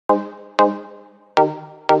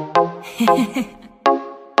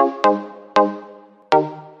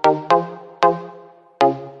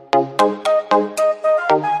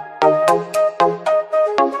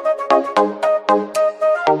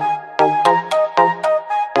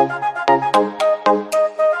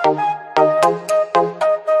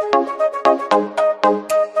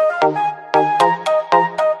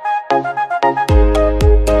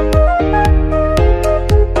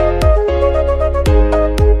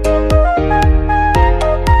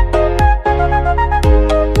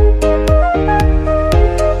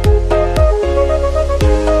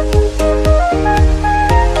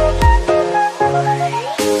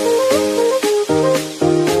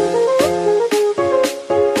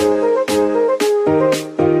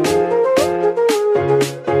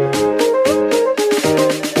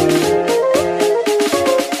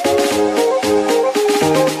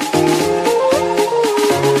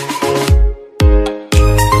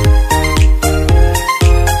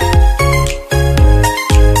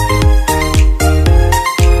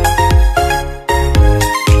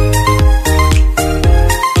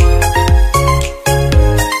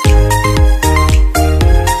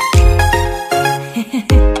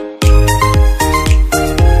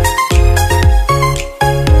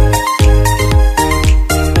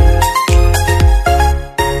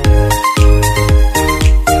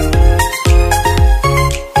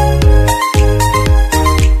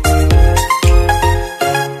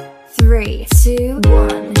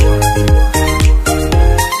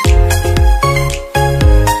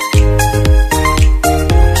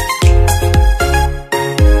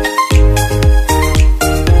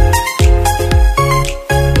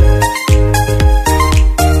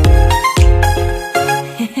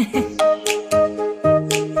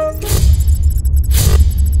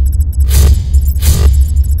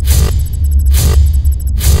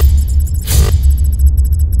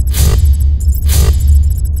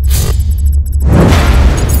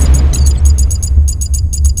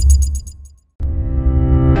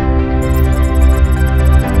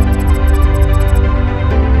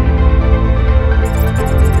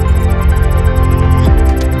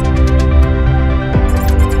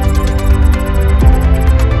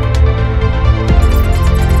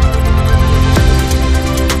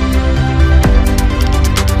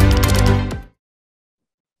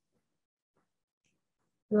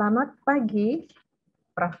Selamat pagi,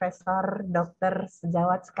 Profesor Dr.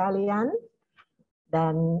 sejawat sekalian,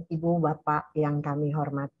 dan Ibu Bapak yang kami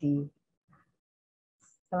hormati.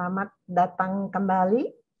 Selamat datang kembali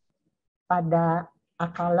pada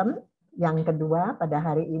ACQALM yang kedua pada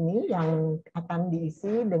hari ini yang akan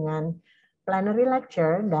diisi dengan plenary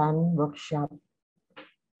lecture dan workshop.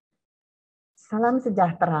 Salam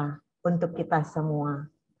sejahtera untuk kita semua.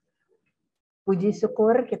 Puji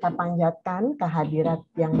syukur kita panjatkan kehadirat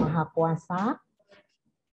Yang Maha Kuasa,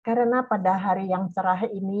 karena pada hari yang cerah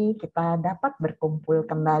ini kita dapat berkumpul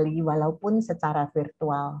kembali walaupun secara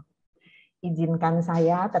virtual. Izinkan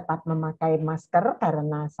saya tetap memakai masker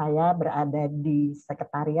karena saya berada di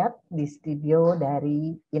sekretariat di studio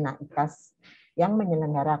dari INA-EQAS yang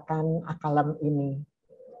menyelenggarakan ACQALM ini.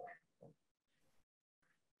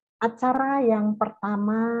 Acara yang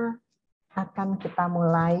pertama akan kita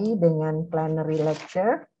mulai dengan plenary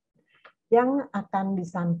lecture yang akan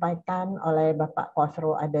disampaikan oleh Bapak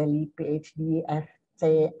Khosrow Adeli, PhD,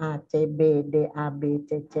 FCACB,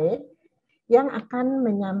 DABCC, yang akan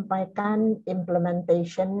menyampaikan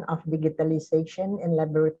Implementation of Digitalization in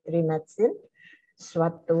Laboratory Medicine,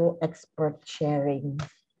 suatu expert sharing.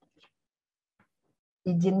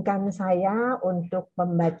 Izinkan saya untuk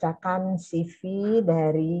membacakan CV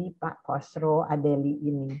dari Pak Khosrow Adeli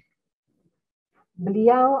ini.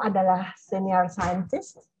 Beliau adalah senior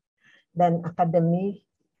scientist dan akademik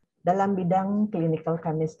dalam bidang clinical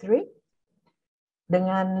chemistry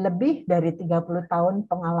dengan lebih dari 30 tahun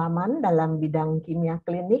pengalaman dalam bidang kimia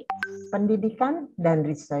klinik, pendidikan, dan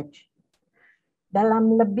research.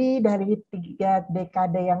 Dalam lebih dari 3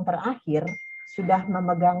 dekade yang terakhir, sudah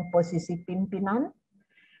memegang posisi pimpinan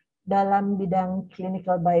dalam bidang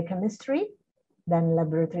clinical biochemistry dan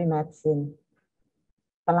laboratory medicine.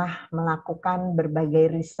 Telah melakukan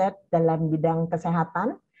berbagai riset dalam bidang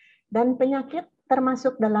kesehatan dan penyakit,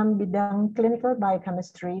 termasuk dalam bidang clinical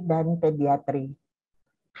biochemistry dan pediatri.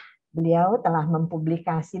 Beliau telah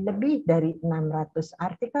mempublikasi lebih dari 600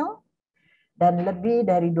 artikel dan lebih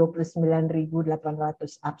dari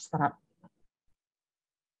 29.800 abstrak.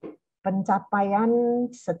 Pencapaian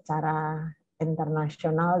secara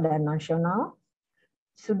internasional dan nasional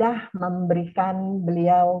sudah memberikan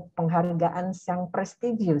beliau penghargaan yang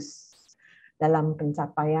prestigius dalam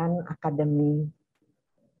pencapaian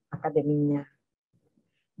akademinya.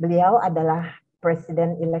 Beliau adalah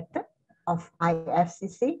President elected of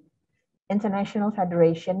IFCC, International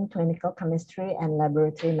Federation Clinical Chemistry and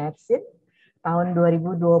Laboratory Medicine, tahun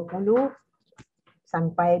 2020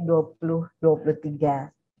 sampai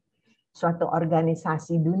 2023. Suatu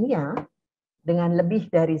organisasi dunia dengan lebih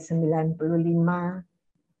dari 95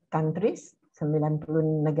 countries,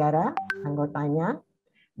 90 negara anggotanya,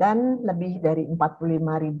 dan lebih dari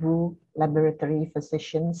 45.000 laboratory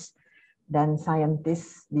physicians dan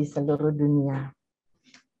scientists di seluruh dunia.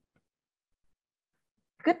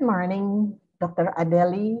 Good morning, Dr.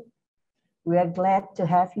 Adeli. We are glad to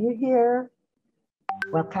have you here.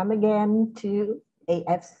 Welcome again to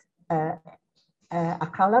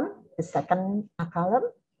ACQALM, the second ACQALM,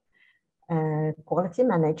 Quality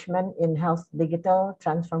Management in Health Digital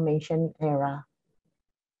Transformation Era.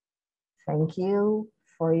 Thank you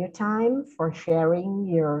for your time, for sharing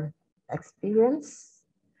your experience.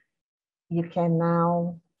 You can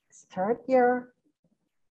now start your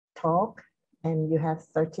talk, and you have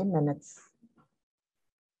 30 minutes.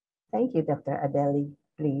 Thank you, Dr. Adeli.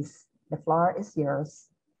 Please, the floor is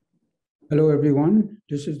yours. Hello, everyone.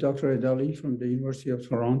 This is Dr. Adeli from the University of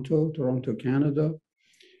Toronto, Canada.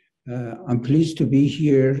 I'm pleased to be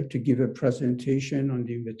here to give a presentation on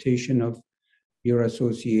the invitation of your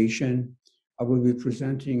association. I will be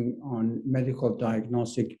presenting on medical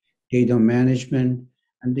diagnostic data management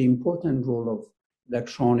and the important role of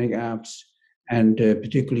electronic apps and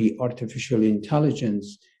particularly artificial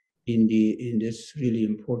intelligence in this really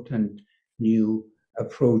important new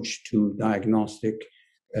approach to diagnostic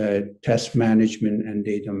test management and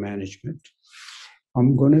data management.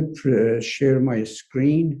 I'm going to share my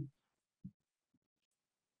screen.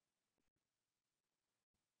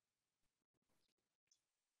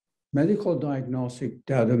 Medical diagnostic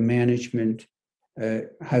data management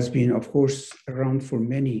has been, of course, around for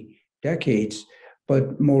many decades,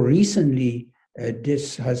 but more recently,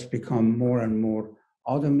 this has become more and more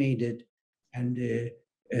automated, and the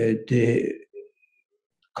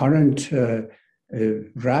current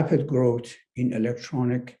rapid growth in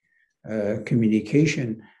electronic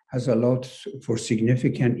communication has allowed for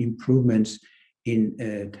significant improvements in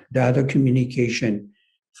data communication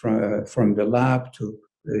from the lab to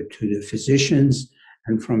the physicians,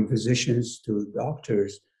 and from physicians to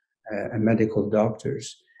doctors and medical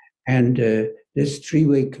doctors. And this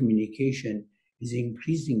three-way communication is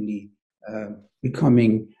increasingly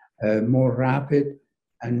becoming more rapid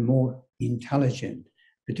and more intelligent,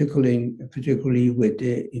 particularly with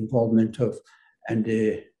the involvement of and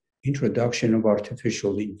the introduction of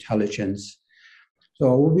artificial intelligence.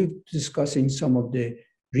 So I will be discussing some of the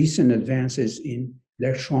recent advances in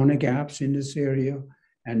electronic apps in this area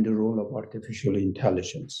and the role of artificial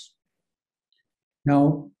intelligence.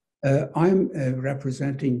 Now, I'm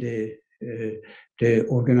representing the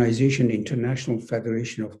organization International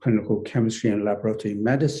Federation of Clinical Chemistry and Laboratory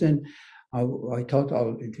Medicine. I thought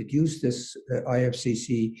I'll introduce this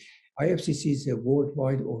IFCC. IFCC is a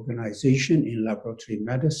worldwide organization in laboratory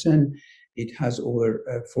medicine. It has over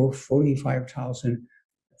 45,000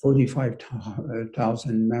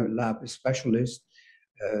 lab specialists,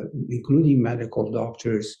 including medical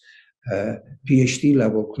doctors, PhD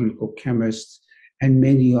level clinical chemists, and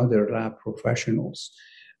many other lab professionals.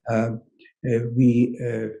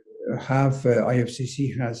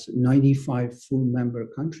 IFCC has 95 full member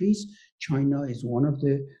countries. China is one of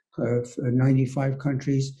the 95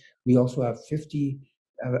 countries. We also have 15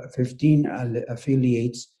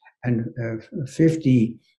 affiliates and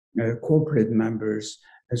 50 corporate members.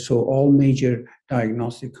 And so all major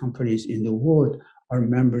diagnostic companies in the world are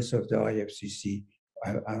members of the IFCC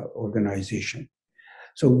organization.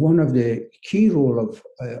 So one of the key role of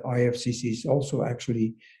IFCC is also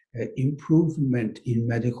actually improvement in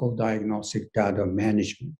medical diagnostic data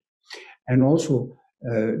management, and also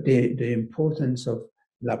the importance of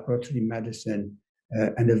laboratory medicine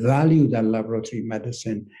and the value that laboratory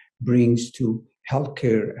medicine brings to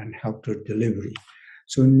healthcare and healthcare delivery.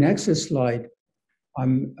 So next slide,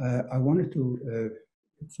 I wanted to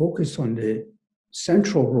focus on the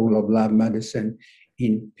central role of lab medicine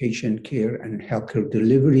in patient care and healthcare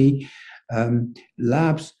delivery.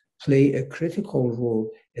 Labs play a critical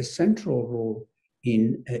role, a central role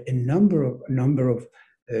in a number of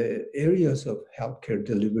areas of healthcare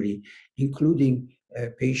delivery, including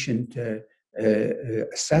patient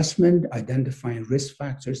assessment, identifying risk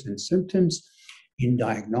factors and symptoms, in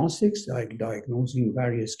diagnostics, like diagnosing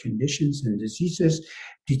various conditions and diseases,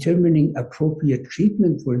 determining appropriate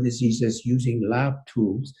treatment for diseases using lab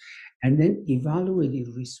tools, and then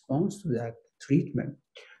evaluating response to that treatment.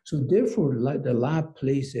 So therefore, the lab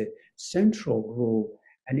plays a central role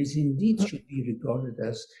and is indeed should be regarded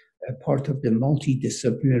as a part of the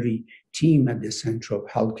multidisciplinary team at the center of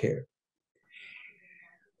healthcare.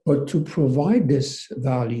 But to provide this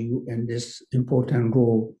value and this important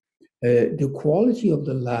role, the quality of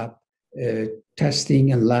the lab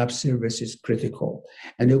testing and lab service is critical.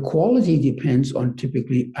 And the quality depends on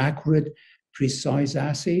typically accurate, precise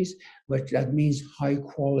assays, but that means high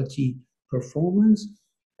quality performance,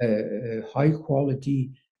 high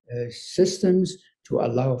quality systems to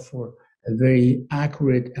allow for a very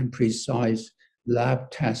accurate and precise lab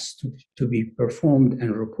tests to be performed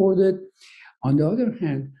and reported. On the other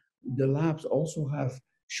hand, the labs also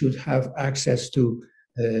should have access to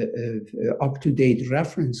up-to-date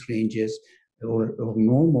reference ranges or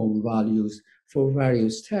normal values for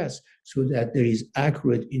various tests so that there is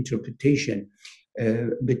accurate interpretation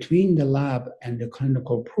between the lab and the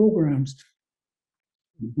clinical programs.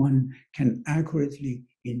 One can accurately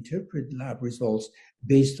interpret lab results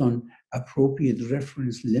based on appropriate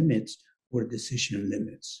reference limits or decision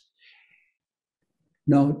limits.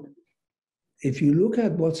 Now, if you look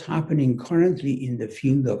at what's happening currently in the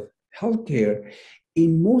field of healthcare,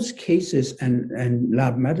 in most cases, and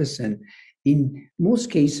lab medicine, in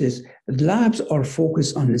most cases, labs are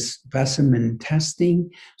focused on the specimen testing.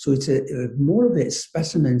 So it's more of a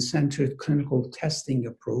specimen-centered clinical testing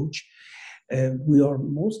approach. We are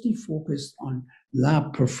mostly focused on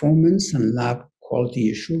lab performance and lab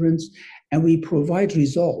quality assurance, and we provide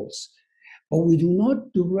results, but we do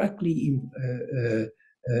not directly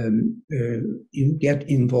get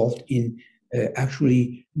involved in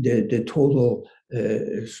actually the total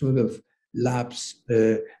sort of labs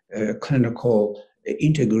clinical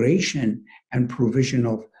integration and provision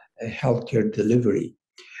of healthcare delivery.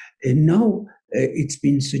 And now it's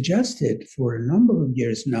been suggested for a number of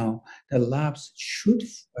years now that labs should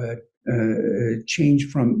change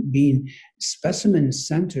from being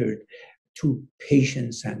specimen-centered to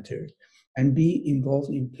patient-centered and be involved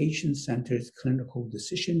in patient-centered clinical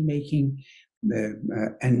decision-making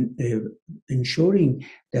and ensuring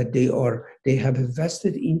that they have a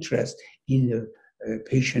vested interest in the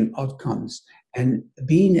patient outcomes and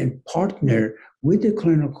being a partner with the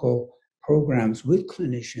clinical programs, with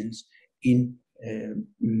clinicians in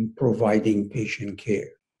providing patient care.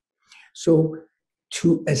 So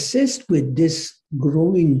to assist with this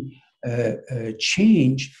growing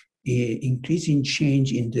change, increasing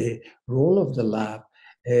change in the role of the lab,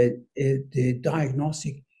 the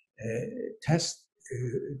diagnostic test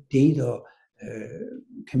data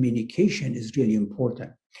communication is really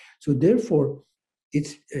important. So therefore,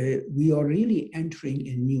 we are really entering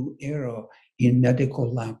a new era in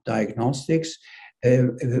medical lab diagnostics,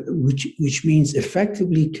 which means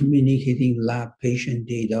effectively communicating lab patient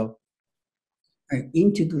data and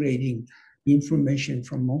integrating information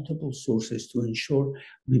from multiple sources to ensure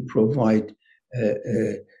we provide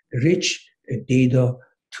rich data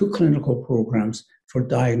to clinical programs for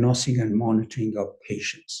diagnosing and monitoring of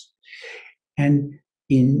patients. And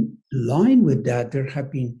in line with that, there have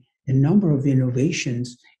been a number of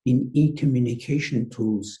innovations in e-communication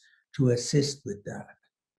tools to assist with that.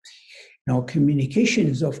 Now, communication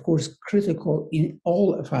is, of course, critical in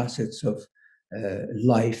all facets of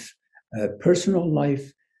life, personal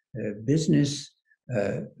life, business,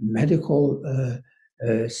 medical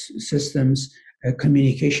systems.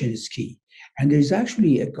 Communication is key. And there's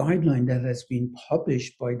actually a guideline that has been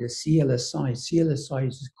published by the CLSI. CLSI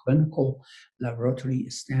is the Clinical Laboratory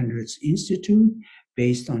Standards Institute,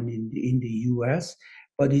 based in the US,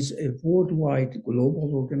 but is a worldwide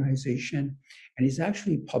global organization, and it's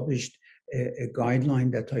actually published a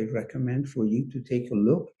guideline that I recommend for you to take a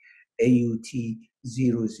look, AUT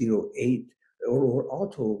 008 or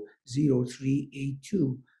Auto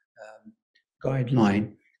 0382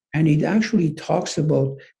 guideline. And it actually talks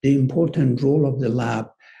about the important role of the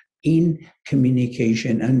lab in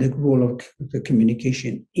communication and the role of the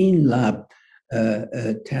communication in lab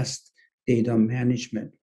test data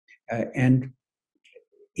management. And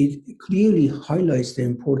it clearly highlights the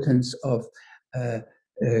importance of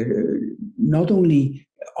not only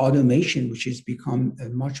automation, which has become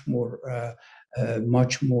much more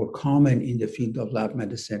common in the field of lab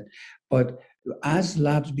medicine, but as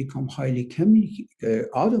labs become highly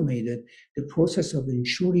automated, the process of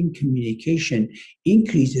ensuring communication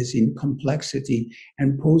increases in complexity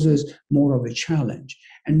and poses more of a challenge.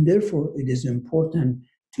 And therefore, it is important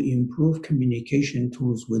to improve communication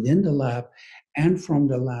tools within the lab and from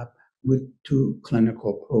the lab to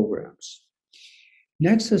clinical programs.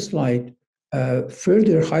 Next slide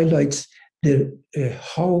further highlights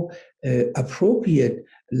how appropriate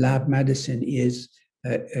lab medicine is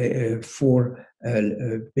for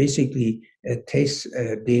basically test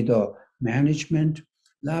data management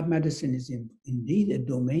lab medicine is indeed a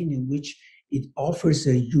domain in which it offers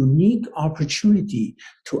a unique opportunity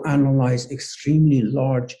to analyze extremely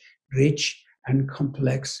large, rich, and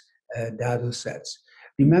complex data sets.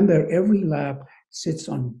 Remember, every lab sits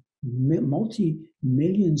on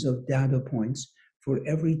multi-millions of data points for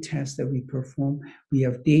every test that we perform. We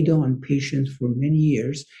have data on patients for many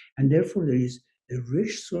years, and therefore there is a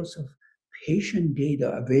rich source of patient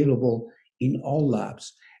data available in all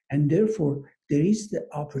labs. And therefore, there is the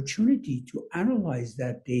opportunity to analyze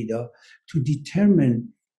that data to determine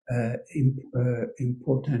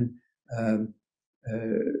important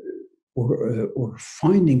or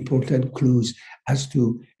find important clues as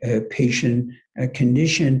to patient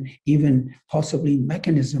condition, even possibly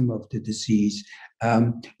mechanism of the disease.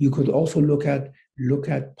 You could also look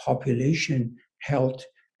at population health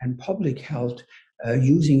and public health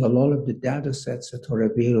using a lot of the data sets that are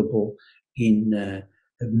available in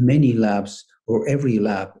many labs or every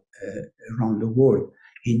lab around the world,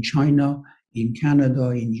 in China, in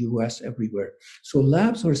Canada, in US, everywhere. So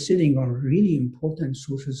labs are sitting on really important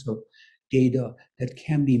sources of data that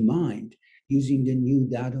can be mined using the new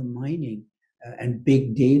data mining and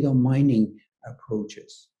big data mining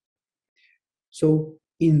approaches. So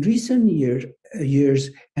in recent years,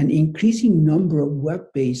 an increasing number of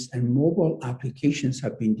web-based and mobile applications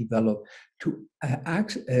have been developed to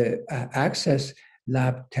access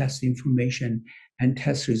lab test information and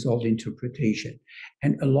test result interpretation.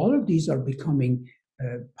 And a lot of these are becoming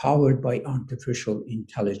powered by artificial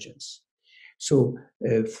intelligence. So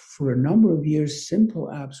for a number of years, simple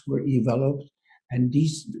apps were developed, and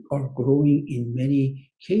these are growing in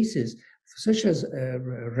many cases, such as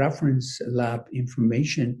reference lab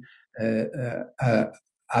information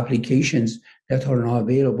applications that are now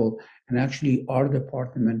available. And actually, our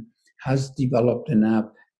department has developed an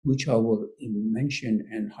app which I will mention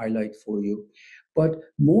and highlight for you. But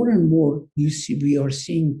more and more, we are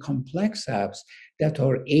seeing complex apps that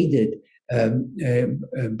are aided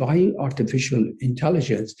by artificial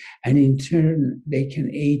intelligence, and in turn, they can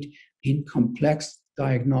aid in complex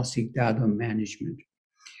diagnostic data management.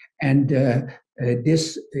 And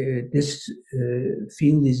this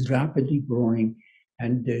field is rapidly growing,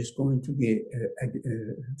 and there's going to be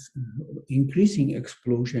an increasing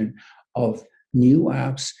explosion of new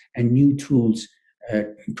apps and new tools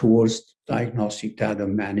towards diagnostic data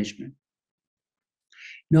management.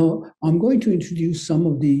 Now, I'm going to introduce some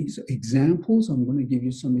of these examples. I'm going to give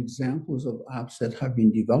you some examples of apps that have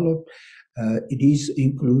been developed. These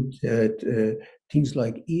include things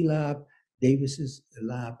like eLab, Davis's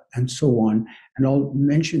lab, and so on. And I'll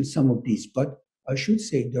mention some of these, but I should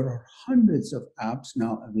say there are hundreds of apps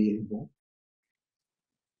now available,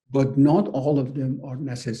 but not all of them are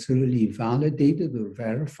necessarily validated or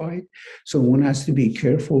verified. So one has to be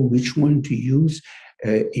careful which one to use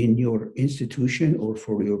in your institution or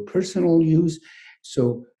for your personal use.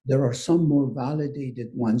 So there are some more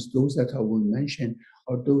validated ones. Those that I will mention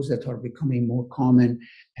are those that are becoming more common,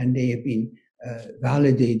 and they have been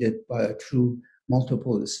validated through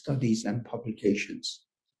multiple studies and publications.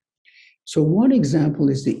 So one example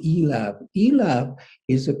is the eLab. eLab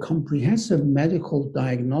is a comprehensive medical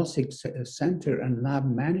diagnostic center and lab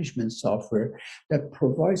management software that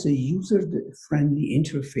provides a user-friendly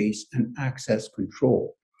interface and access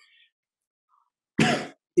control.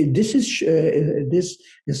 This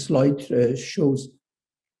slide shows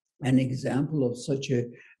an example of such a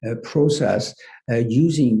process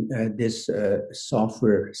using this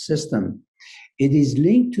software system. It is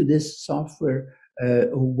linked to this software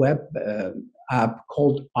web app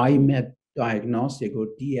called iMed Diagnostic, or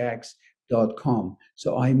dx.com.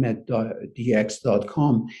 So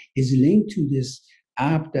iMed.dx.com is linked to this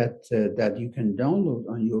app that you can download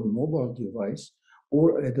on your mobile device,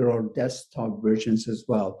 or there are desktop versions as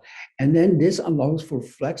well. And then this allows for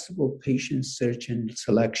flexible patient search and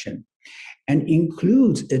selection, and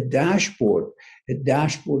includes a dashboard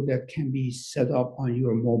that can be set up on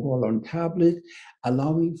your mobile or tablet,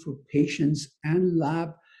 allowing for patients and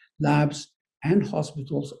labs and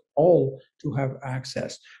hospitals all to have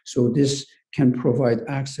access. So this can provide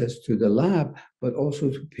access to the lab, but also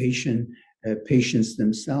to patients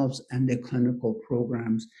themselves and the clinical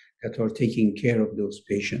programs that are taking care of those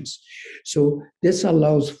patients. So this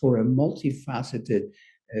allows for a multifaceted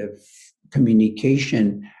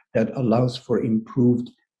communication that allows for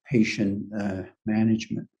improved patient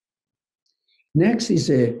management. Next is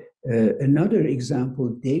another example,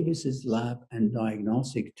 Davis's lab and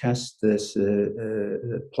diagnostic test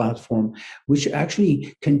platform, which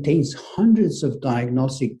actually contains hundreds of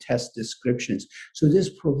diagnostic test descriptions. So this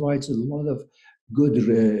provides a lot of good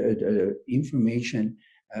information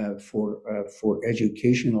for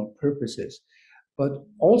educational purposes. But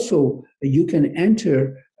also you can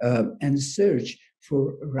enter and search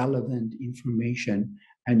for relevant information,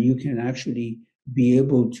 and you can actually be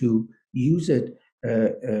able to use it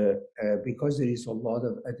because there is a lot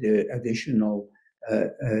of additional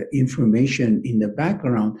information in the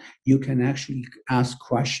background. You can actually ask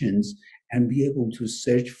questions and be able to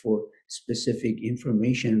search for specific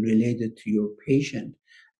information related to your patient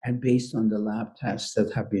and based on the lab tests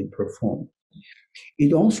that have been performed.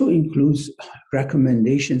 It also includes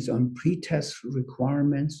recommendations on pre-test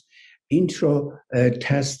requirements,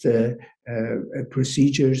 intra-test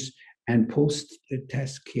procedures, and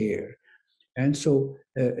post-test care. And so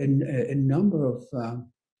a number of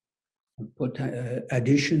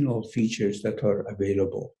additional features that are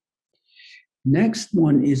available. Next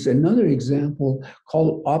one is another example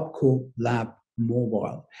called OPCO Lab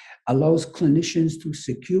Mobile. Allows clinicians to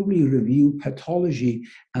securely review pathology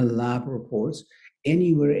and lab reports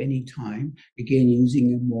anywhere, anytime, again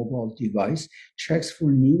using a mobile device, checks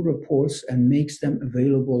for new reports and makes them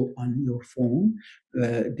available on your phone.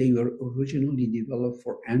 They were originally developed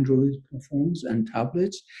for Android phones and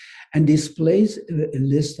tablets, and displays a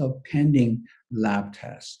list of pending lab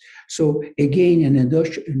tests. So again,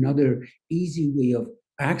 another easy way of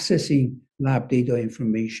accessing lab data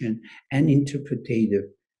information and interpretative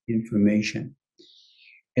information.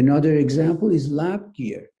 Another example is Lab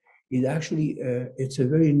Gear. It actually, it's a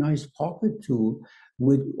very nice pocket tool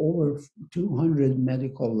with over 200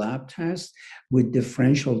 medical lab tests with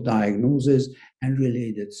differential diagnosis and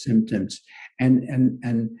related symptoms. And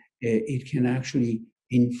it can actually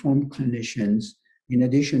inform clinicians in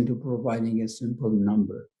addition to providing a simple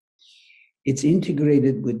number. It's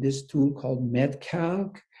integrated with this tool called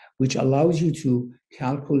MedCalc, which allows you to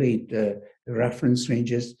calculate the reference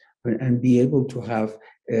ranges and be able to have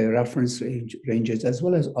reference ranges as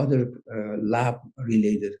well as other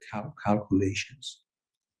lab-related calculations.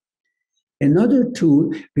 Another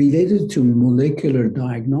tool related to molecular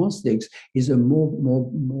diagnostics is a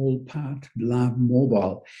MolPath Lab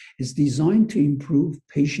Mobile. It's designed to improve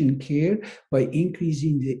patient care by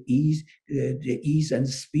increasing the ease and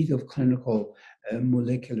speed of clinical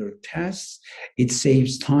molecular tests. It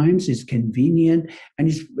saves times, it's convenient, and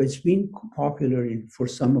it's been popular for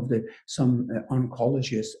some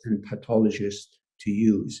oncologists and pathologists to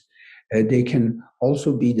use. They can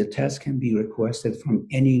also the test can be requested from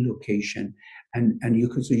any location, and you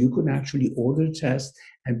could actually order tests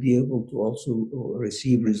and be able to also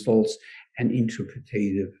receive results and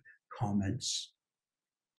interpretative comments.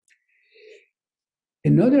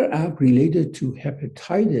 Another app related to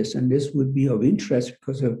hepatitis, and this would be of interest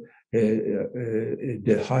because of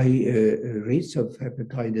the high rates of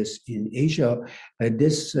hepatitis in Asia.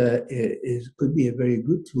 This could be a very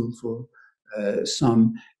good tool for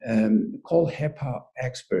some called HEPA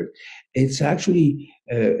Expert. It's actually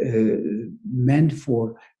meant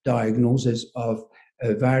for diagnosis of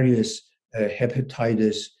various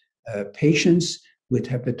hepatitis patients with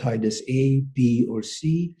hepatitis A, B, or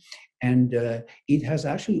C. And it has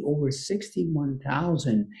actually over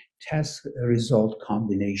 61,000 test result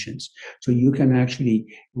combinations. So you can actually,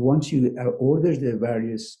 once you order the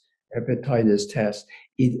various hepatitis tests,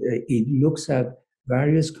 it looks at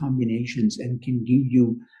various combinations and can give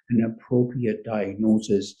you an appropriate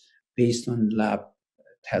diagnosis based on lab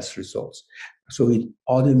test results. So it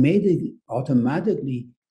automatically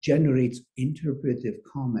generates interpretive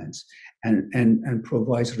comments and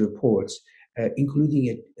provides reports,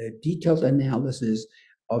 including a detailed analysis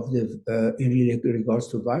of in regards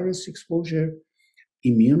to virus exposure,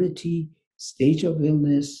 immunity, stage of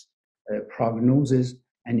illness, prognosis,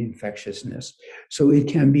 and infectiousness. So it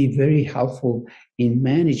can be very helpful in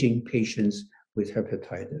managing patients with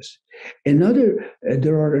hepatitis.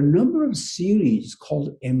 There are a number of series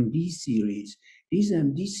called MD series. These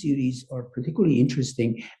MD series are particularly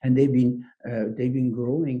interesting, and they've been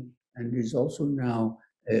growing. And there's also now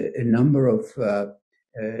a number of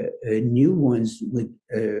new ones with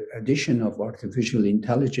addition of artificial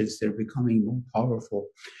intelligence. They're becoming more powerful.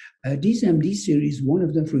 These MD series, one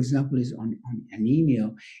of them, for example, is on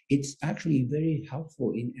anemia. It's actually very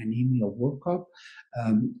helpful in anemia workup,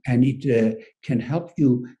 and it can help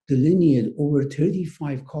you delineate over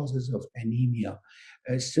 35 causes of anemia.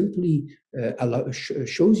 Simply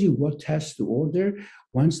shows you what tests to order.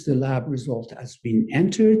 Once the lab result has been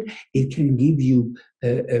entered, it can give you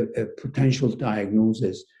a potential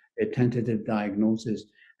diagnosis, a tentative diagnosis,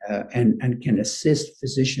 and can assist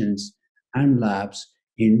physicians and labs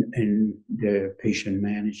in the patient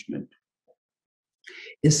management.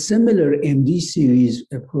 A similar MD series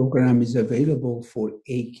program is available for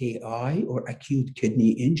AKI, or acute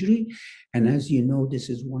kidney injury. And as you know, this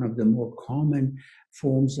is one of the more common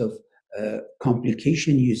forms of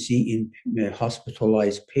complication you see in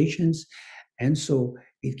hospitalized patients. And so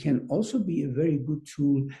it can also be a very good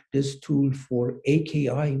tool, this tool for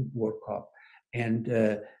AKI workup. And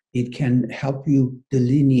it can help you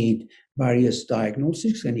delineate various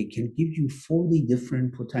diagnoses, and it can give you 40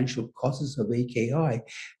 different potential causes of AKI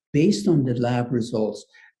based on the lab results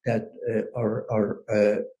that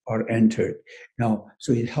are entered. Now,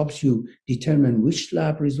 so it helps you determine which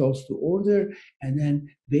lab results to order, and then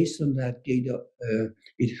based on that data,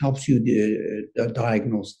 it helps you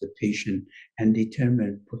diagnose the patient and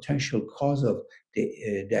determine potential cause of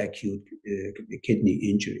the acute kidney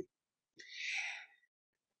injury.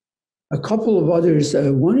 A couple of others.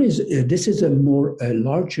 One is this is a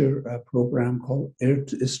larger program called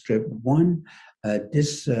Airstrip One.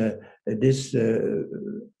 This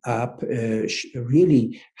app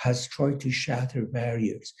really has tried to shatter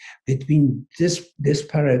barriers between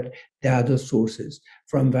disparate data sources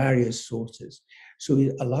from various sources. So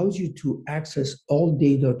it allows you to access all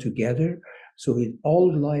data together. So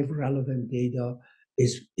all live relevant data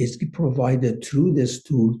is provided through this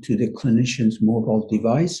tool to the clinician's mobile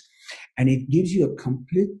device. And it gives you a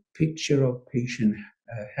complete picture of patient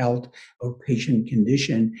health or patient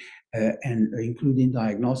condition, and including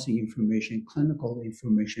diagnostic information, clinical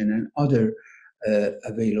information, and other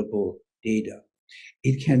available data.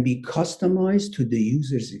 It can be customized to the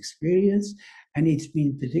user's experience, and it's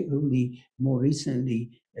been particularly more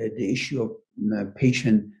recently, the issue of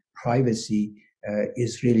patient privacy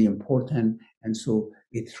is really important. And so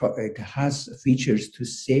it has features to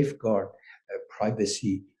safeguard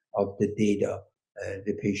privacy of the data,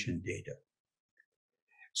 the patient data.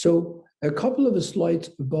 So a couple of slides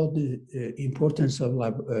about the importance of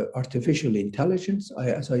artificial intelligence.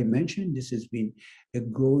 As I mentioned, this has been a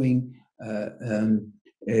growing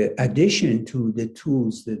addition to the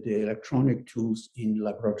tools, the electronic tools in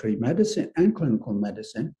laboratory medicine and clinical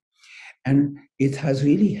medicine. And it has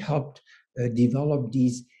really helped develop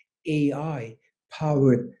these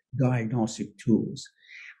AI-powered diagnostic tools.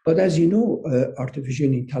 But as you know,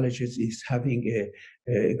 artificial intelligence is starting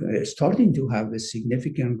to have a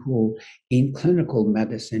significant role in clinical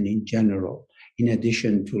medicine in general, in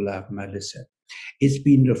addition to lab medicine. It's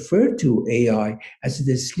been referred to AI as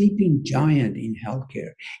the sleeping giant in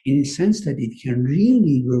healthcare, in the sense that it can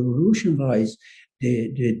really revolutionize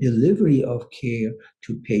the delivery of care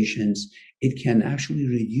to patients. It can actually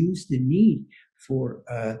reduce the need for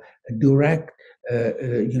direct,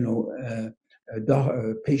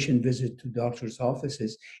 patient visit to doctor's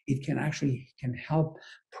offices. It can actually help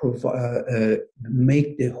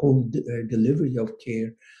make the whole delivery of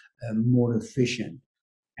care more efficient.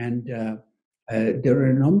 And there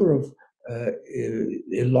are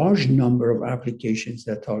a large number of applications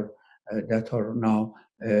that are now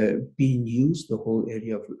being used, the whole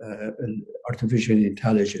area of artificial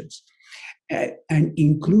intelligence, and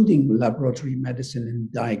including laboratory medicine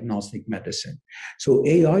and diagnostic medicine. So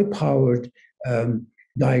AI-powered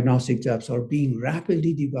diagnostic apps are being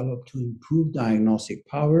rapidly developed to improve diagnostic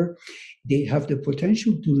power. They have the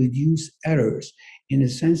potential to reduce errors, in the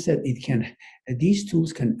sense that these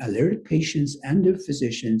tools can alert patients and their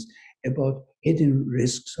physicians about hidden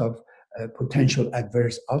risks of potential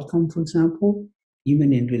adverse outcome, for example,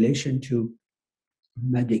 even in relation to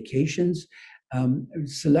medications.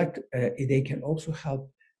 They can also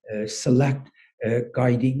help select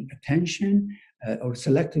guiding attention, or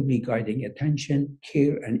selectively guiding attention,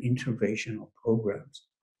 care, and interventional programs.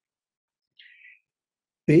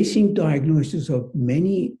 Basing diagnosis of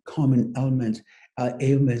many common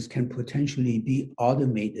ailments can potentially be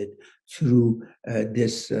automated through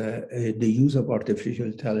the use of artificial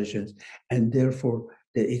intelligence, and therefore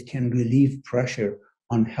it can relieve pressure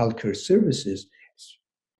on healthcare services,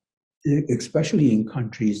 especially in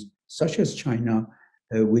countries such as China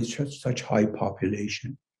with such high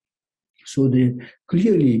population. So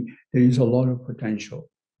clearly there is a lot of potential.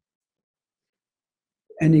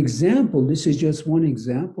 An example, this is just one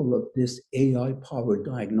example of this AI-powered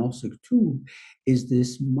diagnostic tool, is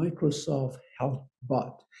this Microsoft Health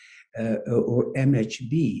Bot, or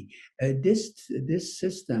MHB. This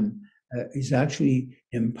system is actually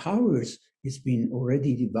empowers. It's been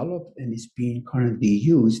already developed and is being currently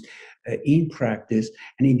used in practice,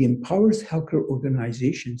 and it empowers healthcare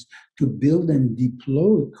organizations to build and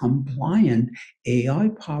deploy compliant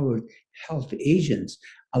AI-powered health agents,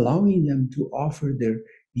 allowing them to offer their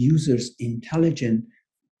users intelligent,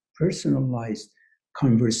 personalized,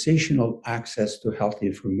 conversational access to health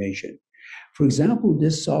information. For example,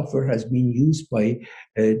 this software has been used by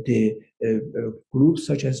the groups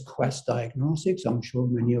such as Quest Diagnostics. I'm sure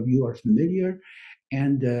many of you are familiar.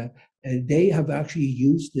 And they have actually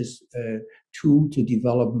used this tool to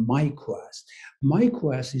develop MyQuest.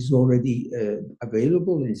 MyQuest is already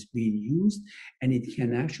available and is being used, and it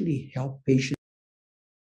can actually help patients.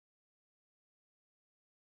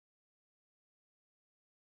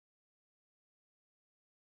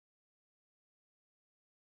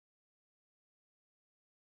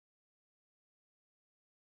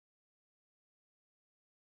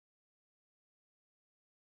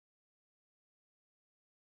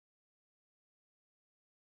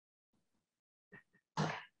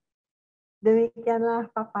 Demikianlah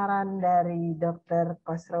paparan dari Dr.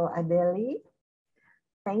 Khosrow Adeli.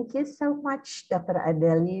 Thank you so much, Dr.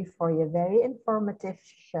 Adeli, for your very informative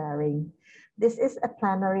sharing. This is a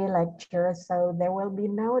plenary lecture, so there will be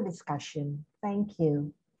no discussion. Thank you.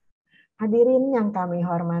 Hadirin yang kami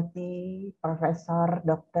hormati, Profesor,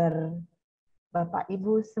 Dokter, Bapak,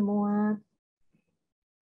 Ibu semua,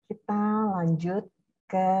 kita lanjut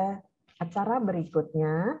ke acara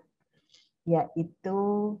berikutnya,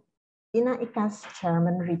 yaitu INA-EQAS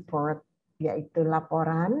Chairman Report, yaitu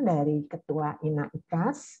laporan dari Ketua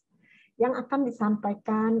INA-EQAS yang akan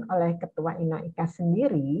disampaikan oleh Ketua INA-EQAS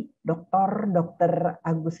sendiri, Dr.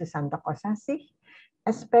 Agus Kosasih,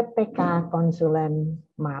 Sp.PK Konsulen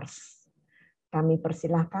Mars. Kami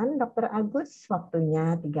persilahkan Dr. Agus,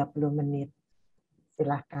 waktunya 30 menit.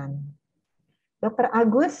 Silahkan. Dr.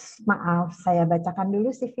 Agus, maaf, saya bacakan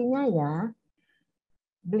dulu CV-nya ya.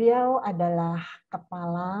 Beliau adalah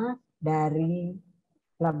kepala dari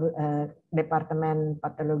Departemen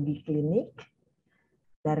Patologi Klinik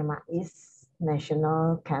Darmais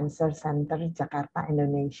National Cancer Center Jakarta,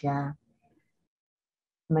 Indonesia.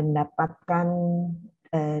 Mendapatkan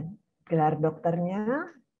gelar dokternya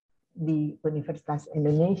di Universitas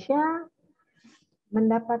Indonesia,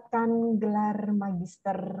 mendapatkan gelar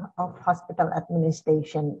Magister of Hospital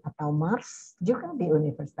Administration atau MARS juga di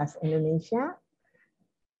Universitas Indonesia,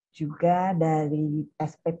 juga dari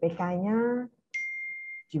Sp.PK-nya,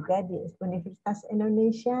 juga di Universitas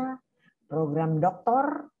Indonesia, program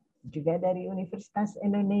doktor juga dari Universitas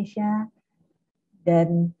Indonesia,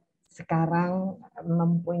 dan sekarang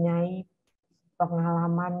mempunyai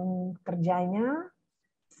pengalaman kerjanya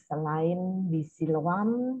selain di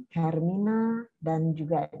Siloam, Hermina, dan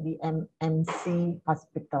juga di MMC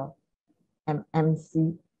Hospital. MMMC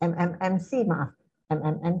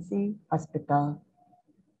Hospital.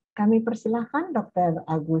 Kami persilahkan Dr.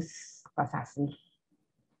 Agus Kosasih.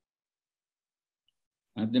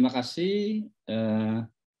 Terima kasih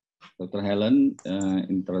Dr. Helen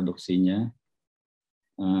introduksinya.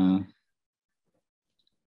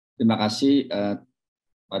 Terima kasih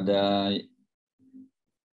pada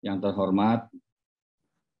yang terhormat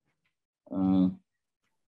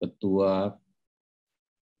Ketua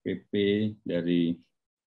PP dari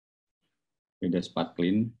PDS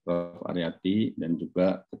PatKLIN, Prof. Aryati, dan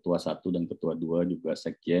juga Ketua 1 dan Ketua 2 juga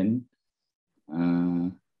Sekjen,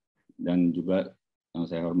 dan juga yang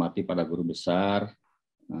saya hormati para guru besar,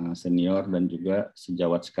 senior, dan juga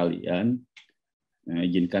sejawat sekalian.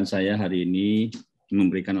 Izinkan saya hari ini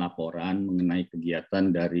memberikan laporan mengenai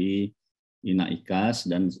kegiatan dari INA-EQAS,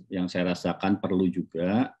 dan yang saya rasakan perlu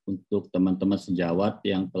juga untuk teman-teman sejawat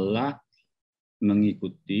yang telah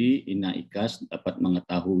mengikuti INA-EQAS dapat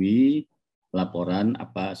mengetahui laporan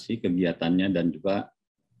apa sih kegiatannya, dan juga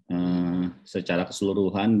secara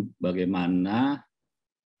keseluruhan bagaimana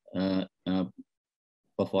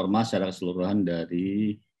performa secara keseluruhan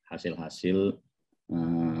dari hasil-hasil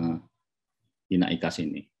INA-EQAS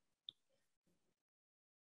ini.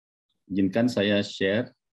 Izinkan saya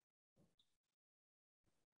share.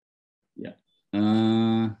 Ya,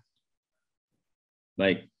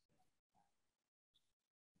 baik.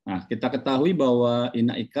 Nah, kita ketahui bahwa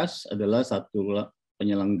INA-EQAS adalah satu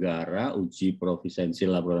penyelenggara uji proficiency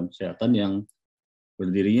laboratorium kesehatan yang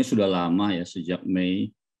berdirinya sudah lama ya, sejak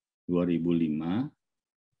Mei 2005.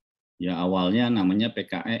 Ya, awalnya namanya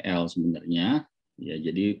PKEL sebenarnya. Ya,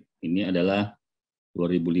 jadi ini adalah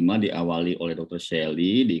 2005 diawali oleh Dr.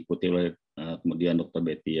 Shelly, diikuti oleh kemudian Dr.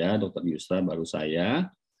 Betia, Dr. Yusra, baru saya.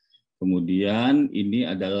 Kemudian ini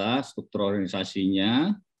adalah struktur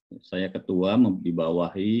organisasinya. Saya ketua,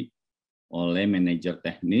 dibawahi oleh manajer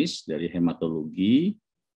teknis dari hematologi,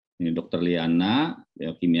 ini Dr. Liana,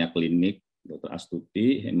 kimia klinik, Dr.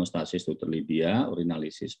 Astuti, hemostasis Dr. Lydia,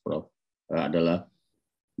 urinalisis Prof. Adalah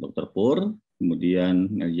Dr. Pur,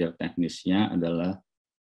 kemudian manajer teknisnya adalah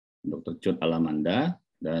Dr. Cut Alamanda,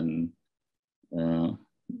 dan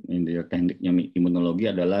manajer tekniknya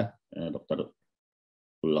imunologi adalah Dr.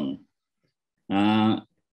 Uleng. Nah,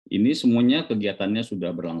 ini semuanya kegiatannya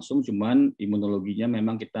sudah berlangsung, cuman imunologinya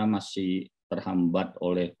memang kita masih terhambat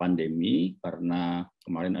oleh pandemi, karena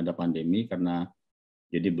kemarin ada pandemi, karena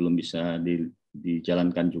jadi belum bisa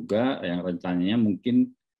dijalankan juga. Yang rencananya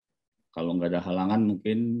mungkin kalau nggak ada halangan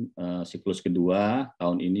mungkin siklus kedua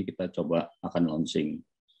tahun ini kita coba akan launching.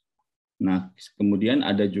 Nah, kemudian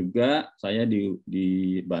ada juga saya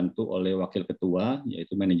dibantu oleh wakil ketua,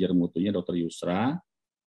 yaitu manajer mutunya Dr. Yusra,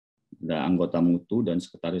 ada anggota mutu dan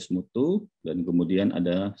sekretaris mutu, dan kemudian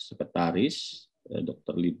ada sekretaris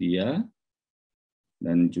Dr. Lydia,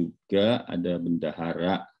 dan juga ada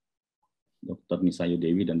bendahara Dr. Nisayu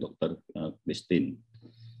Dewi dan Dr. Christine.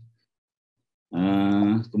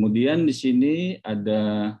 Kemudian di sini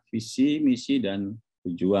ada visi, misi, dan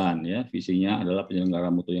tujuan. Ya, visinya adalah penyelenggara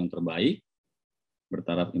mutu yang terbaik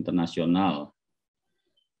bertaraf internasional.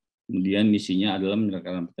 Kemudian misinya adalah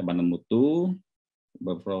menyelenggarakan percepatan mutu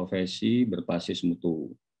berprofesi berbasis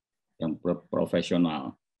mutu yang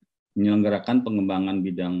profesional. Menyelenggarakan pengembangan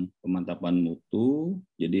bidang pemantapan mutu,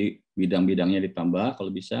 jadi bidang-bidangnya ditambah kalau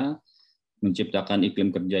bisa, menciptakan iklim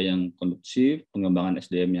kerja yang kondusif, pengembangan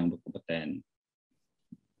SDM yang berkompeten.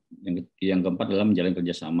 Yang keempat adalah menjalin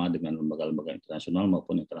kerjasama dengan lembaga-lembaga internasional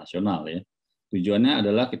maupun internasional. Ya. Tujuannya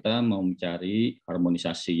adalah kita mau mencari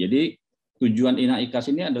harmonisasi. Jadi tujuan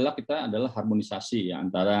INA-EQAS ini adalah kita adalah harmonisasi ya,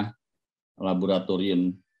 antara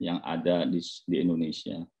laboratorium yang ada di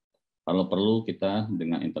Indonesia. Kalau perlu kita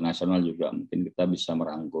dengan internasional juga mungkin kita bisa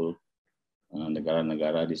merangkul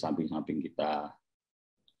negara-negara di samping-samping kita.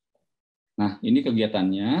 Nah, ini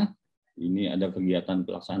kegiatannya. Ini ada kegiatan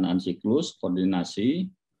pelaksanaan siklus, koordinasi,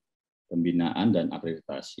 pembinaan, dan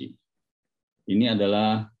akreditasi. Ini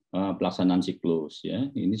adalah pelaksanaan siklus. Ya.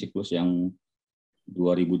 Ini siklus yang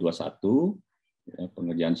 2021, ya,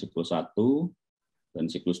 pengerjaan siklus 1, dan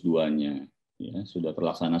siklus 2-nya. Ya, sudah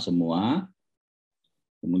terlaksana semua.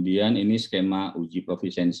 Kemudian ini skema uji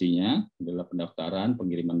profisiensinya, adalah pendaftaran,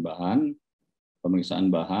 pengiriman bahan,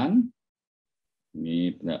 pemeriksaan bahan.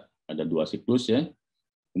 Ini ada 2 siklus ya.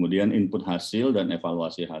 Kemudian input hasil dan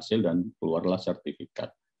evaluasi hasil, dan keluarlah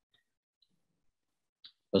sertifikat.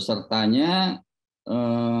 Pesertanya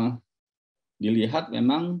dilihat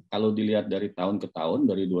memang kalau dilihat dari tahun ke tahun,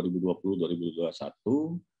 dari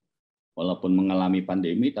 2020-2021, walaupun mengalami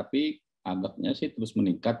pandemi, tapi agaknya sih terus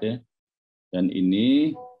meningkat ya. Dan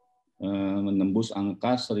ini menembus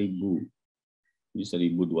angka 1000, ini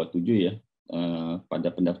 1027 ya,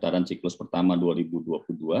 pada pendaftaran siklus pertama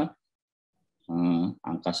 2022,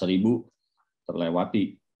 angka 1000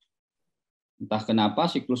 terlewati. Entah kenapa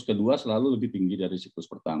siklus kedua selalu lebih tinggi dari siklus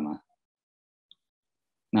pertama.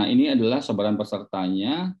 Nah, ini adalah sebaran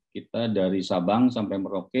pesertanya, kita dari Sabang sampai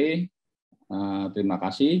Merauke. Terima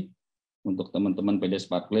kasih untuk teman-teman PDS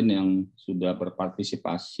PatKLIn yang sudah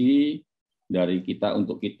berpartisipasi dari kita,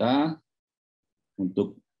 untuk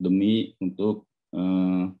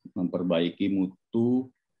memperbaiki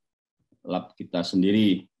mutu lab kita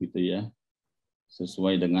sendiri, gitu ya,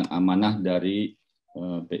 sesuai dengan amanah dari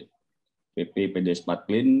PP PDS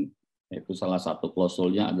PatKLIn, yaitu salah satu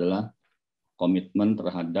klausulnya adalah komitmen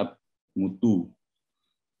terhadap mutu,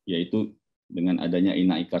 yaitu dengan adanya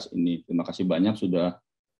INA-EQAS ini. Terima kasih banyak sudah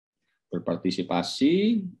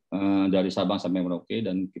berpartisipasi dari Sabang sampai Merauke,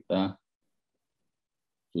 dan kita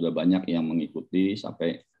sudah banyak yang mengikuti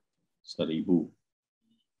sampai 1000.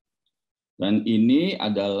 Dan ini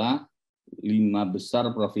adalah 5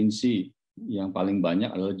 besar provinsi. Yang paling banyak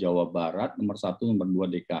adalah Jawa Barat, nomor 1, nomor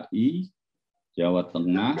 2 DKI, Jawa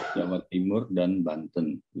Tengah, Jawa Timur, dan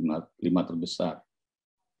Banten, 5 terbesar.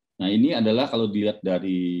 Nah, ini adalah kalau dilihat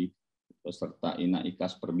dari peserta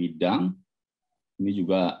INA-EQAS per bidang, ini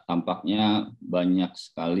juga tampaknya banyak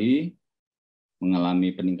sekali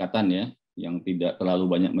mengalami peningkatan ya. Yang tidak terlalu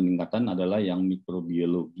banyak peningkatan adalah yang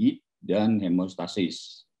mikrobiologi dan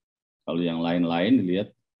hemostasis. Kalau yang lain-lain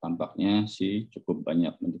dilihat tampaknya sih cukup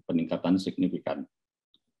banyak peningkatan signifikan.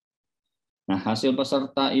 Nah, hasil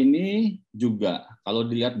peserta ini juga kalau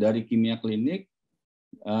dilihat dari kimia klinik,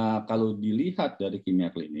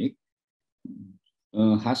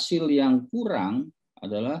 hasil yang kurang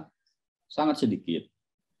adalah sangat sedikit.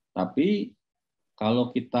 Tapi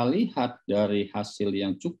kalau kita lihat dari hasil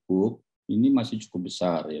yang cukup, ini masih cukup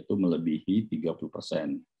besar, yaitu melebihi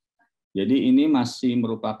 30%. Jadi ini masih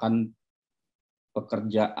merupakan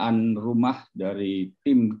pekerjaan rumah dari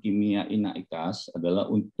tim kimia INA-EQAS adalah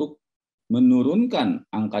untuk menurunkan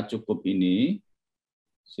angka cukup ini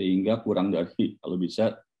sehingga kurang dari, kalau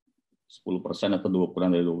bisa 10% atau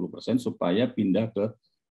kurang dari 20%, supaya pindah ke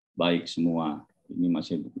baik semua. Ini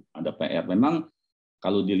masih ada PR. Memang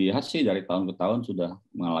Kalau dilihat sih dari tahun ke tahun sudah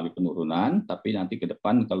mengalami penurunan, tapi nanti ke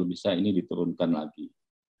depan kalau bisa ini diturunkan lagi.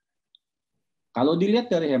 Kalau dilihat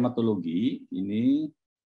dari hematologi, ini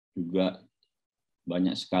juga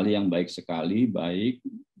banyak sekali yang baik sekali, baik,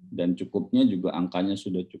 dan cukupnya juga angkanya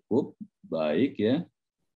sudah cukup baik ya.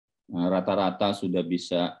 Rata-rata sudah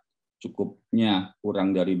bisa cukupnya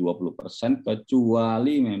kurang dari 20%,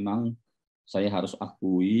 kecuali memang saya harus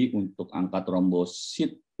akui untuk angka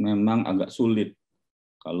trombosit memang agak sulit.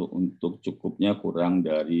 Kalau untuk cukupnya kurang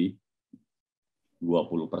dari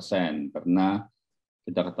 20%, karena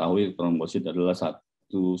kita ketahui trombosit adalah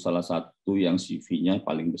salah satu yang CV-nya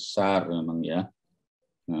paling besar memang ya.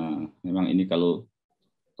 Nah, memang ini kalau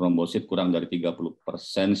trombosit kurang dari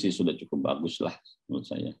 30% sih sudah cukup bagus lah menurut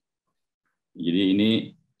saya. Jadi ini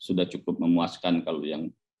sudah cukup memuaskan kalau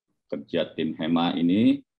yang kerja tim Hema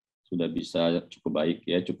ini sudah bisa cukup baik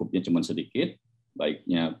ya, cukupnya cuma sedikit,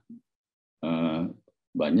 baiknya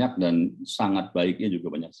banyak dan sangat baiknya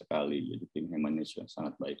juga banyak sekali. Jadi tim Hema ini sudah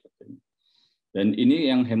sangat baik. Dan ini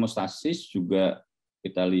yang hemostasis juga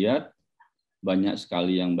kita lihat banyak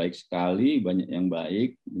sekali yang baik sekali, banyak yang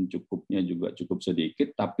baik, dan cukupnya juga cukup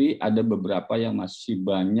sedikit, tapi ada beberapa yang masih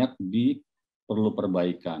banyak perlu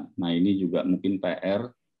perbaikan. Nah ini juga mungkin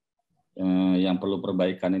PR yang perlu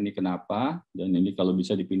perbaikan ini kenapa, dan ini kalau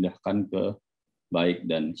bisa dipindahkan ke baik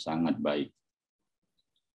dan sangat baik.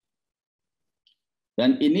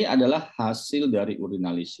 Dan ini adalah hasil dari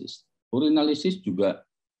urinalisis. Urinalisis juga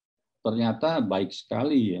ternyata baik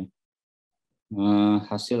sekali ya.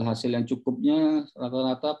 Hasil-hasil yang cukupnya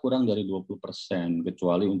rata-rata kurang dari 20%,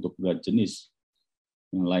 kecuali untuk berat jenis.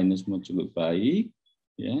 Yang lainnya semua cukup baik.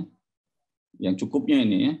 Ya. Yang cukupnya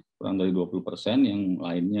ini ya, kurang dari 20%, yang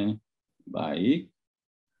lainnya baik,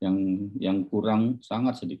 yang kurang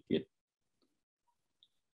sangat sedikit.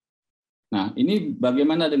 Nah, ini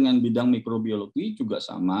bagaimana dengan bidang mikrobiologi juga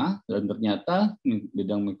sama, dan ternyata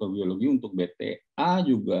bidang mikrobiologi untuk BTA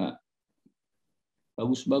juga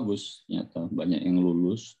bagus-bagus, ternyata banyak yang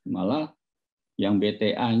lulus, malah yang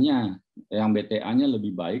BTA-nya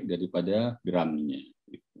lebih baik daripada gramnya.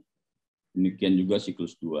 Demikian juga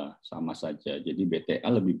siklus 2, sama saja. Jadi BTA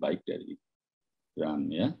lebih baik dari gram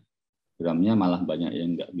ya. Gramnya malah banyak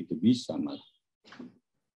yang nggak gitu bisa malah.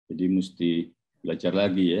 Jadi mesti belajar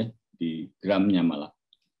lagi ya. Di gramnya malah.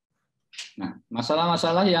 Nah,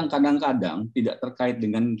 masalah-masalah yang kadang-kadang tidak terkait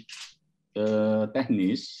dengan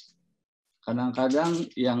teknis, kadang-kadang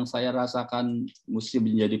yang saya rasakan mesti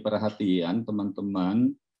menjadi perhatian teman-teman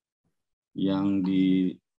yang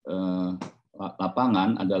di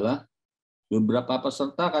lapangan adalah beberapa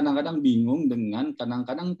peserta kadang-kadang bingung dengan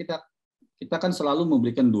kadang-kadang kita kan selalu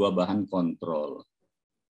memberikan 2 bahan kontrol.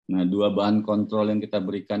 Nah, 2 bahan kontrol yang kita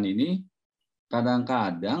berikan ini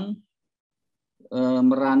kadang-kadang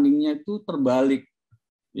merunningnya itu terbalik,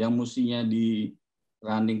 yang mestinya di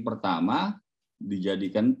running pertama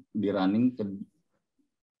dijadikan di running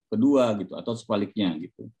kedua gitu, atau sebaliknya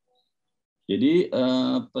gitu. Jadi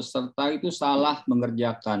peserta itu salah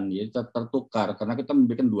mengerjakan, ya tertukar karena kita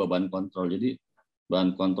memberikan 2 bahan kontrol. Jadi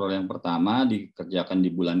bahan kontrol yang pertama dikerjakan di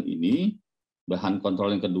bulan ini, bahan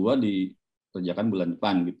kontrol yang kedua dikerjakan bulan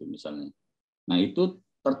depan gitu misalnya. Nah itu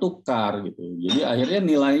tertukar gitu. Jadi akhirnya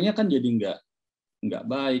nilainya kan jadi nggak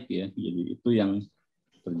baik ya. Jadi itu yang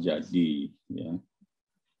terjadi ya.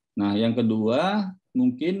 Nah, yang kedua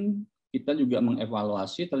mungkin kita juga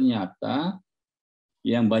mengevaluasi ternyata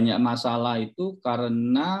yang banyak masalah itu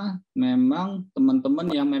karena memang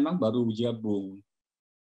teman-teman yang memang baru gabung.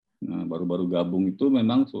 Nah, baru-baru gabung itu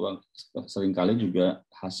memang seringkali juga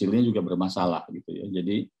hasilnya juga bermasalah gitu ya.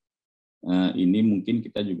 Jadi ini mungkin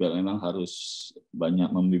kita juga memang harus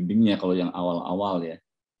banyak membimbingnya kalau yang awal-awal ya.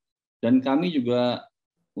 Dan kami juga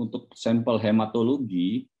untuk sampel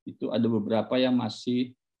hematologi itu ada beberapa yang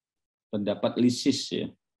masih terdapat lisis ya.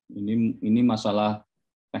 Ini masalah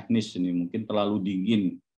teknis ini, mungkin terlalu dingin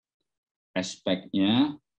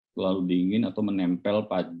aspeknya, terlalu dingin atau menempel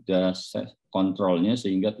pada kontrolnya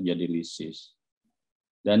sehingga terjadi lisis.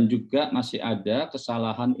 Dan juga masih ada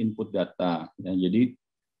kesalahan input data. Ya, jadi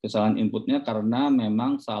kesalahan inputnya karena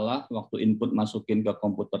memang salah waktu input masukin ke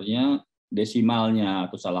komputernya desimalnya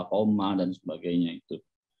atau salah koma dan sebagainya itu.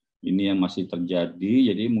 Ini yang masih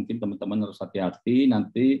terjadi. Jadi mungkin teman-teman harus hati-hati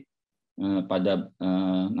nanti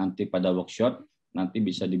pada workshop nanti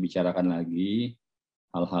bisa dibicarakan lagi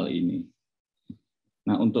hal-hal ini.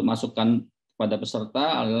 Nah, untuk masukan pada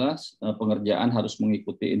peserta adalah pengerjaan harus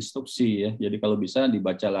mengikuti instruksi ya. Jadi kalau bisa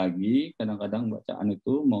dibaca lagi, kadang-kadang bacaan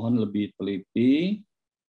itu mohon lebih teliti.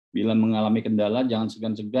 Bila mengalami kendala jangan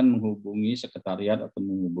segan-segan menghubungi sekretariat atau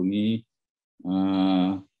menghubungi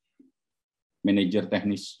manajer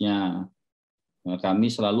teknisnya kami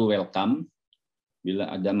selalu welcome.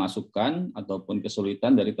 Bila ada masukan ataupun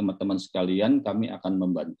kesulitan dari teman-teman sekalian, kami akan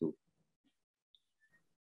membantu.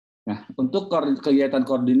 Nah, untuk kegiatan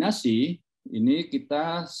koordinasi, ini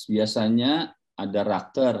kita biasanya ada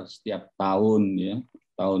raker setiap tahun ya.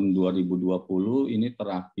 Tahun 2020 ini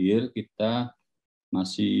terakhir kita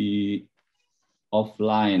masih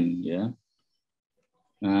offline ya.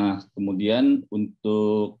 Nah, kemudian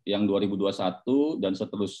untuk yang 2021 dan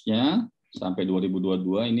seterusnya sampai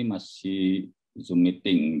 2022 ini masih Zoom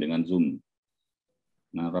meeting dengan Zoom.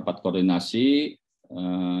 Nah, rapat koordinasi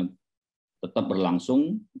tetap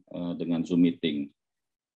berlangsung dengan Zoom meeting.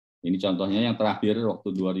 Ini contohnya yang terakhir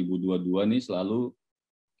waktu 2022 ini selalu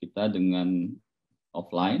kita dengan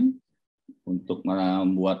offline untuk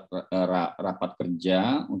membuat rapat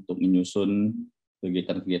kerja untuk menyusun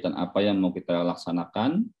kegiatan-kegiatan apa yang mau kita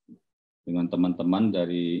laksanakan dengan teman-teman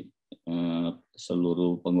dari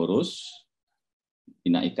seluruh pengurus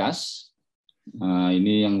INA-EQAS.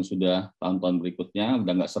 Ini yang sudah tahun-tahun berikutnya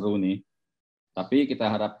udah nggak seru nih. Tapi kita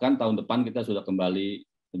harapkan tahun depan kita sudah kembali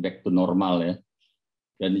back to normal ya.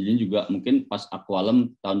 Dan ini juga mungkin pas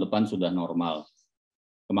ACQALM tahun depan sudah normal.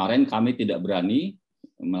 Kemarin kami tidak berani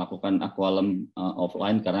melakukan ACQALM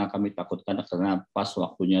offline karena kami takutkan karena pas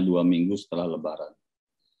waktunya 2 minggu setelah Lebaran.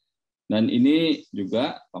 Dan ini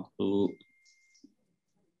juga waktu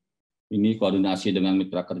ini koordinasi dengan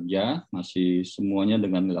mitra kerja, masih semuanya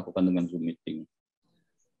dilakukan dengan Zoom meeting.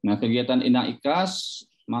 Nah, kegiatan INA-EQAS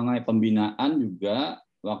mengenai pembinaan juga,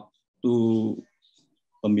 waktu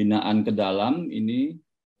pembinaan ke dalam ini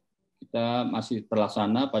kita masih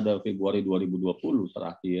terlaksana pada Februari 2020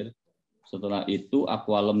 terakhir. Setelah itu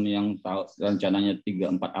ACQALM yang rencananya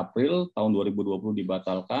 3-4 April tahun 2020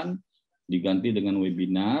 dibatalkan, diganti dengan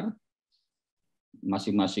webinar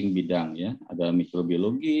masing-masing bidang ya. Ada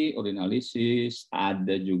mikrobiologi, urinalisis,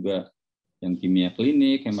 ada juga yang kimia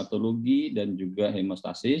klinik, hematologi, dan juga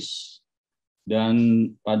hemostasis. Dan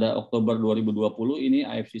pada Oktober 2020 ini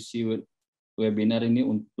IFCC webinar ini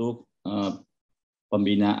untuk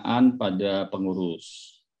pembinaan pada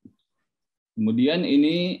pengurus. Kemudian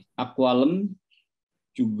ini ACQALM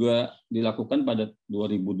juga dilakukan pada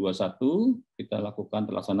 2021, kita lakukan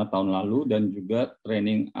terlaksana tahun lalu, dan juga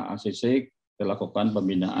training AACC kita lakukan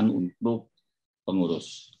pembinaan untuk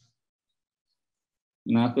pengurus.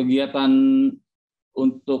 Nah, kegiatan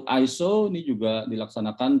untuk ISO ini juga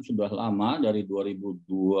dilaksanakan sudah lama dari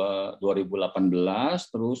 2018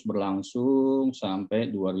 terus berlangsung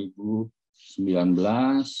sampai 2019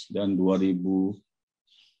 dan 2020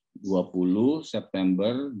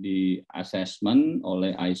 September di assessment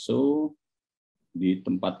oleh ISO di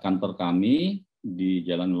tempat kantor kami di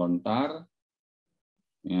Jalan Lontar.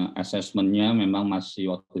 Ya, assessment-nya memang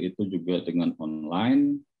masih waktu itu juga dengan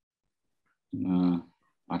online. Nah,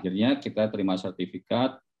 akhirnya kita terima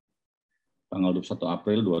sertifikat tanggal 21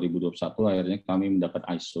 April 2021, akhirnya kami mendapat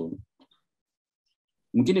ISO.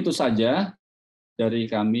 Mungkin itu saja dari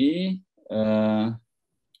kami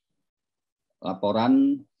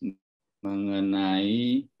laporan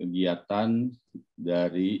mengenai kegiatan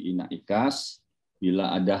dari INA-EQAS.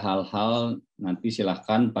 Bila ada hal-hal nanti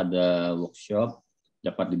silahkan pada workshop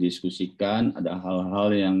dapat didiskusikan, ada hal-hal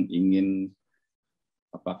yang ingin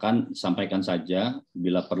apakan sampaikan saja,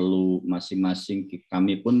 bila perlu masing-masing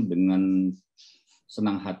kami pun dengan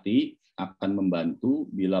senang hati akan membantu,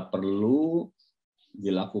 bila perlu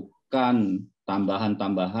dilakukan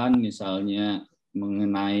tambahan-tambahan misalnya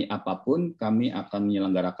mengenai apapun kami akan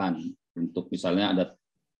menyelenggarakan, untuk misalnya ada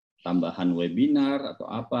tambahan webinar atau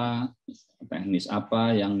apa, teknis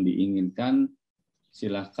apa yang diinginkan,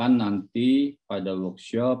 silahkan nanti pada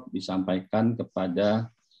workshop disampaikan kepada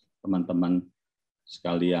teman-teman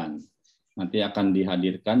sekalian. Nanti akan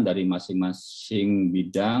dihadirkan dari masing-masing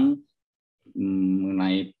bidang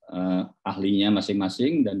mengenai ahlinya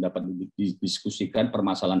masing-masing dan dapat didiskusikan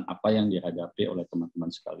permasalahan apa yang dihadapi oleh teman-teman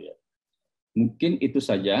sekalian. Mungkin itu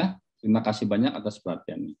saja. Terima kasih banyak atas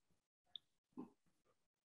perhatiannya.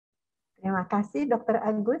 Terima kasih Dr.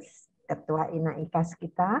 Agus, Ketua INA-EQAS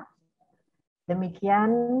kita.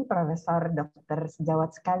 Demikian Profesor Dr.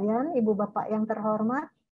 Sejawat sekalian, Ibu Bapak yang terhormat,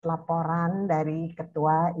 laporan dari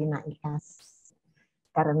Ketua INA-EQAS.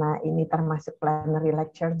 Karena ini termasuk plenary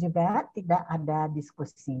lecture juga, tidak ada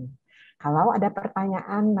diskusi. Kalau ada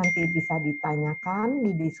pertanyaan nanti bisa ditanyakan,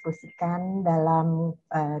 didiskusikan dalam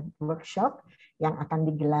workshop yang akan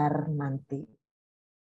digelar nanti.